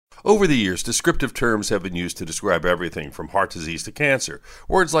Over the years, descriptive terms have been used to describe everything from heart disease to cancer.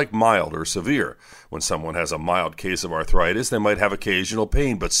 Words like mild or severe. When someone has a mild case of arthritis, they might have occasional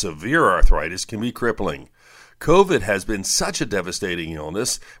pain, but severe arthritis can be crippling. COVID has been such a devastating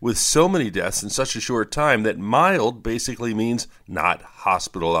illness with so many deaths in such a short time that mild basically means not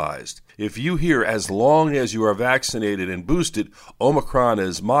hospitalized. If you hear as long as you are vaccinated and boosted, Omicron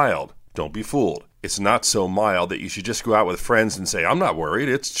is mild, don't be fooled. It's not so mild that you should just go out with friends and say, I'm not worried,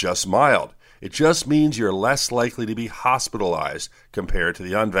 it's just mild. It just means you're less likely to be hospitalized compared to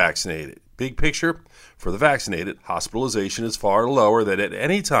the unvaccinated. Big picture, for the vaccinated, hospitalization is far lower than at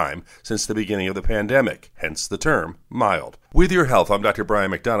any time since the beginning of the pandemic, hence the term mild. With your health, I'm Dr.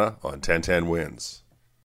 Brian McDonough on 1010 Wins.